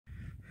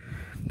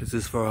This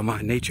is for all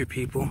my nature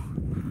people,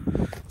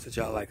 since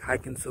y'all like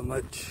hiking so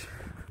much.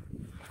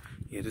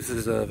 Yeah, this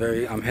is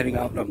I'm heading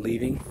out, I'm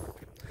leaving.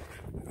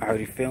 I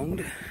already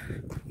filmed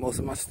most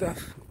of my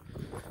stuff,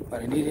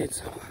 but I needed,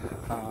 so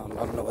I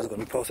don't know what's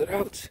gonna be posted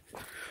out.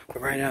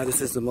 But right now,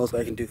 this is the most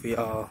I can do for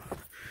y'all.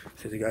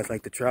 Since you guys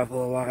like to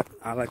travel a lot,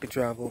 I like to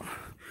travel.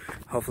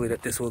 Hopefully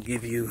that this will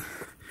give you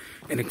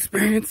an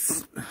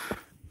experience.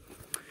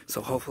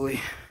 So hopefully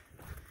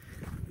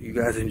you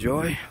guys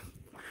enjoy.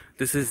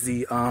 This is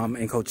the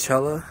in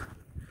Coachella,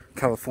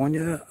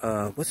 California.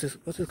 What's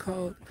it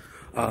called?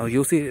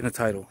 You'll see it in the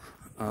title.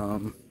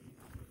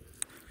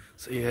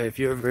 So yeah, if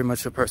you're very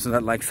much a person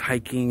that likes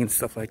hiking and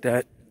stuff like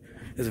that,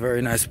 it's a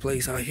very nice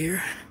place out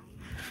here.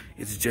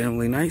 It's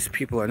generally nice.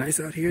 People are nice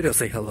out here. They'll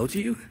say hello to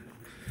you.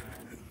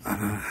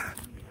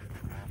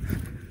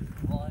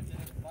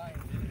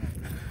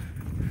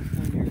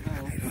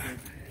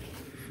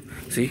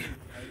 See,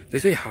 they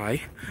say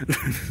hi.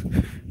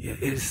 Yeah,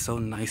 it is so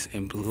nice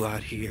and blue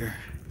out here.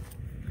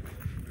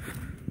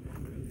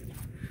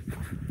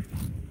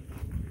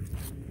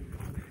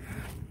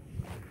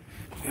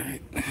 All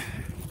right.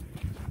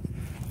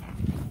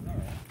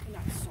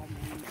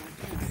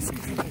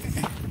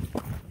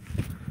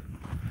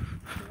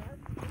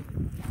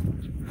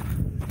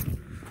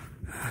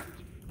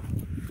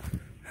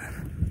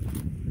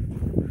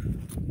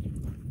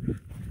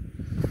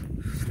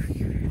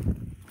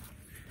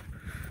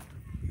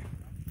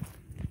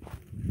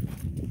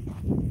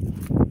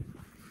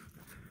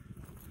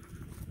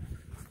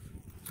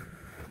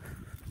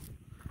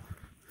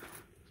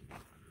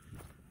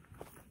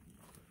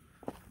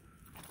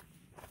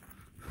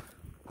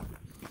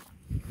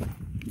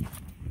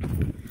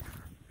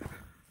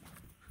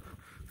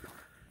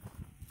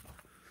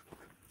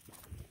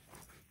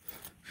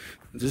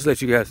 Just to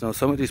let you guys know,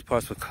 some of these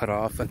parts were cut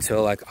off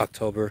until like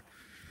October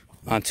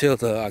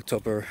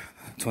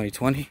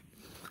 2020.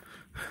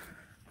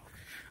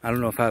 I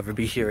don't know if I'll ever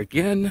be here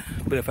again,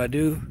 but if I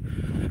do,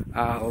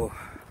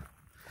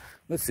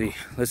 let's see,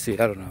 I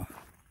don't know.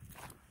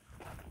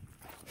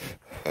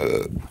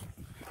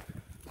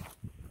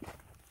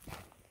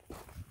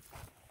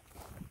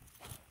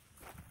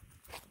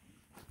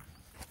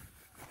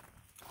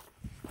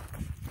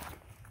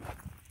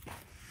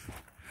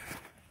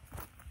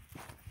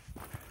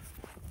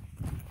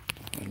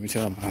 Let me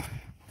turn my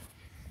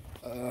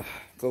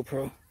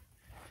GoPro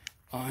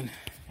on.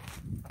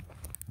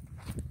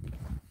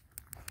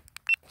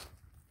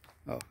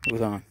 Oh, it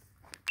was on.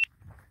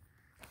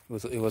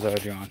 It was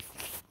already on.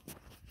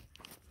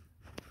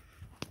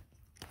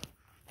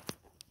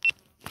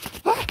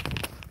 Ah!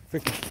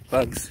 Freaking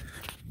bugs.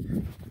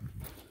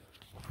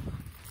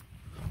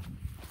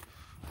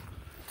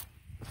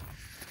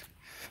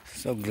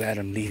 So glad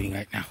I'm leaving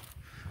right now.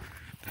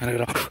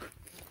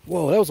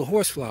 Whoa, that was a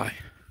horsefly.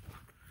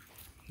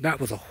 That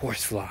was a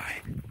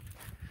horsefly.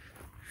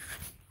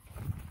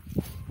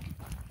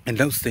 And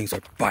those things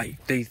are bite.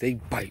 They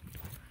bite.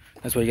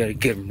 That's why you gotta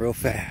get them real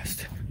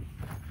fast.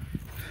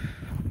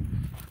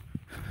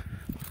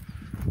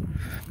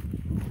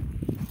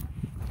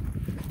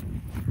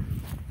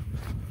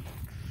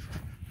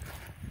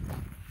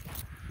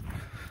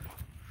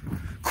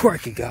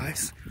 Crikey,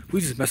 guys. We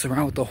just mess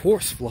around with the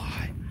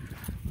horsefly.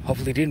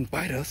 Hopefully it didn't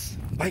bite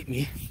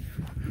me.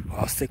 Or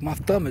I'll stick my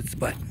thumb in its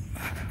butt.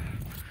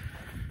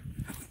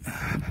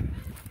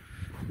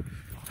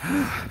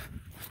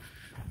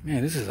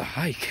 Man, this is a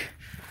hike.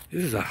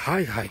 This is a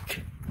high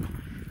hike.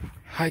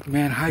 Hike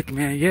man.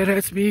 Yeah,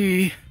 that's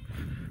me.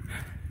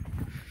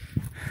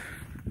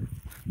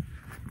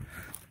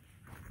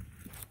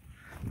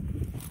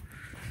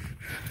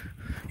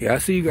 Yeah, I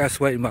see you guys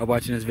sweating by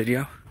watching this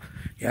video.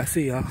 Yeah, I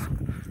see y'all.